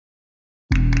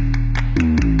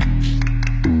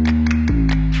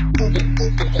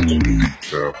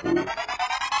fool.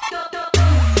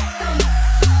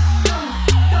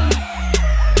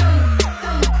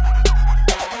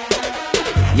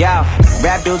 Yo,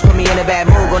 rap dudes put me in a bad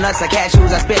mood. Go nuts like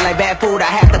cashews, I spit like bad food. I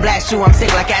have to blast you, I'm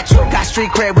sick like at you. Got street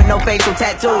cred with no facial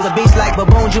tattoos. A beast like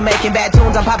baboons, you making bad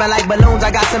tunes. I'm popping like balloons, I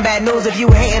got some bad news. If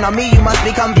you hating on me, you must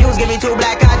be confused. Give me two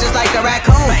black eyes just like a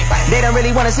raccoon. They don't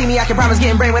really wanna see me, I can promise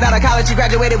getting brain without a college. You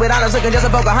graduated with honors, looking just a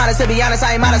Pocahontas. To be honest,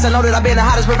 I ain't modest and loaded. I've been the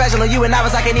hottest professional, you and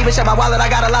novice. I can't even shut my wallet, I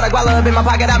got a lot of guala up in my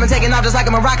pocket. I've been taking off just like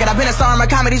I'm a rocket. I've been a star in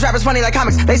my comedies, rappers funny like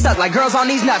comics. They suck like girls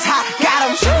on these nuts, ha, got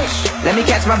 'em. Let me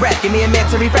catch my breath, give me a minute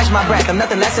to refresh my breath. I'm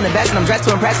nothing less than the best, and I'm dressed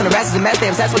to impress, and the rest is a mess. They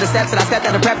obsessed with the steps, and I stepped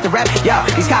out of prep to rep. Yo,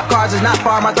 these cop cars is not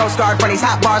far, my throat scarred from these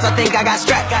hot bars. I think I got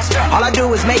strapped. All I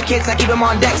do is make hits, I keep them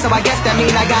on deck, so I guess that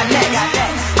mean I got next.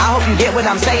 I hope you get what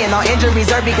I'm saying, all injury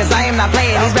reserved because I am not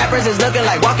playing. These rappers is looking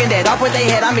like Walking Dead, off with their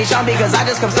head, I'm Sean because I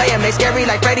just come slay 'em. They scary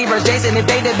like Freddy vs. Jason, if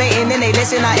they debating then they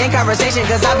listen, I in conversation,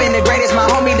 cause I've been the greatest. My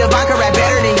homie devvon can rap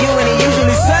better than you, and he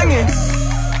usually singing.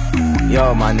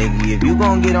 Yo, my nigga, if you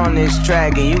gon' get on this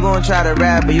track and you gon' try to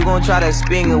rap or you gon' try to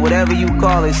spin or whatever you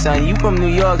call it, son, you from New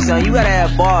York, son, you gotta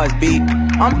have bars, B.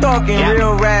 I'm talking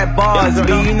real rap bars,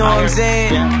 B, you know what I'm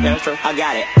saying? Yeah, that's true, I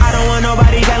got it. I don't want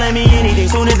nobody telling me anything.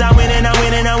 Soon as I win and I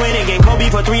win and I win again. Kobe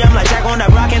for 3, I'm like Jack on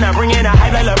the block and I'm bringing a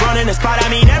hype like LeBron in the spot. I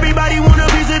mean, everybody want a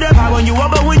piece of the pie when you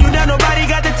up, but when you down, nobody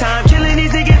got the time. Killing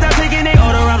these niggas, I'm taking their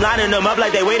order, I'm lining them up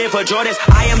like they waiting for Jordans.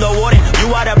 I am the warden,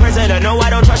 you are the prisoner. No, I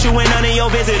don't trust you and none of your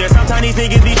visitors. Sometimes these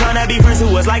niggas be tryna be friends who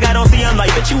was like I don't see them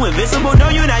like, bitch, you invisible. No,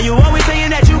 you not. You always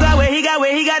saying that you got where he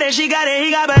got and she got and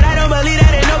he got, but I don't believe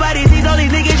that and nobody sees all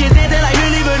these niggas just dancing like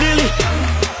really vanilly.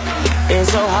 It's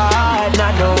so hard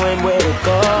not knowing where to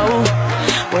go.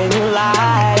 When you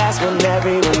lie, that's when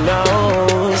everyone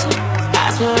knows.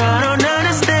 That's when I don't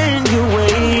understand your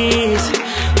ways,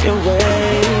 your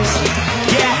ways.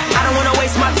 Yeah, I don't wanna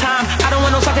waste my time. I don't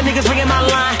want no sucker niggas ringing my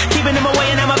line, keeping them away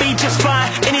and I'ma be just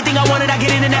fine. Anything I wanted, I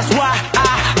get it, and that's why I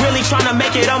really tryna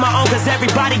make it on my own. Cause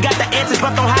everybody got the answers,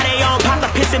 but don't have they own. Pop the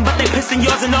pissin', but they pissin'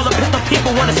 yours, and all the pistol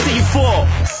people wanna see you fall.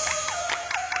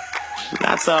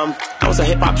 That's that was a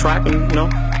hip hop track, and you know,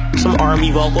 some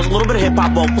R&B vocals, a little bit of hip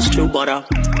hop vocals too, but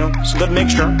you know, it's a good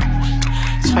mixture.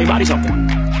 It's how you body something.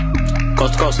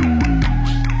 Coast to coast.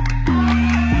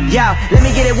 Yo, let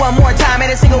me get it one more time.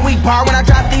 At a single week bar when I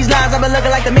drop these lines, I've been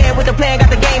looking like the man with the plan. Got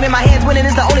the game in my hands, winning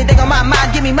is the only thing on my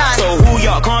mind. Give me mine. So who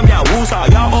y'all? Calm down, who's all?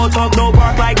 Y'all all talk, no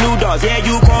bark like new dogs. Yeah,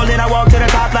 you call and I walk to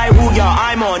the top like who y'all?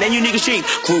 I'm on, and you niggas cheap.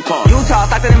 Crew call. Utah,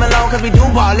 talk to them alone cause we do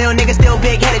ball. Little nigga still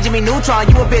big headed, Jimmy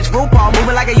Neutron. You a bitch, RuPaul,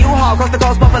 moving like a U-Haul. Coast to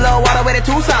coast, Buffalo, all the way to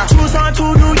Tucson. Tucson to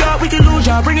New York, we can lose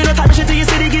y'all. Bringing all type of shit to your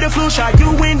city, get a flu shot.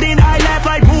 You win, then I laugh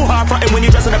like boo-ha. Frontin' when you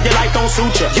dressing up, your life don't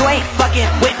suit ya. You ain't fucking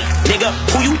with me, nigga.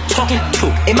 Who you talking to?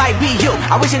 It might be you.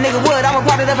 I wish a nigga would. I'm a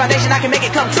part of the foundation. I can make it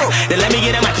come true. Then let me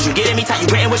get a mic, cause you getting me tight. You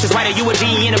written wishes right, or you a G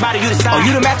in the body, you the style. Oh, you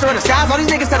the master of the skies. All these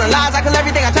niggas telling lies. I kill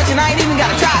everything I touch and I ain't even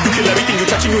gotta try. You kill everything you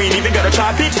touch and you ain't even gotta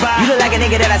try, bitch, bye. You look like a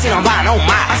nigga that I seen on Vine. Oh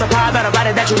my. I'm surprised by the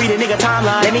writer that you read a nigga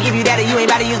timeline. Let me give you that, or you ain't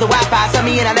about to use the Wi-Fi. Sub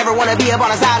me in, I never wanna be up on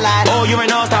the sideline. Oh, you're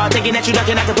an all-star, thinking that you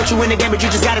ducking. I can put you in the game, but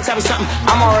you just gotta tell me something.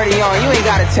 I'm already on. You ain't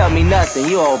gotta tell me nothing.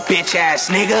 You old bitch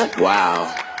ass nigga. Wow.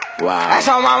 Wow. That's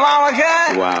on my mama,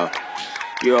 cuz. Wow.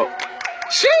 Yo.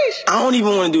 Sheesh. I don't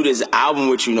even want to do this album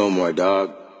with you no more,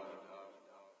 dog.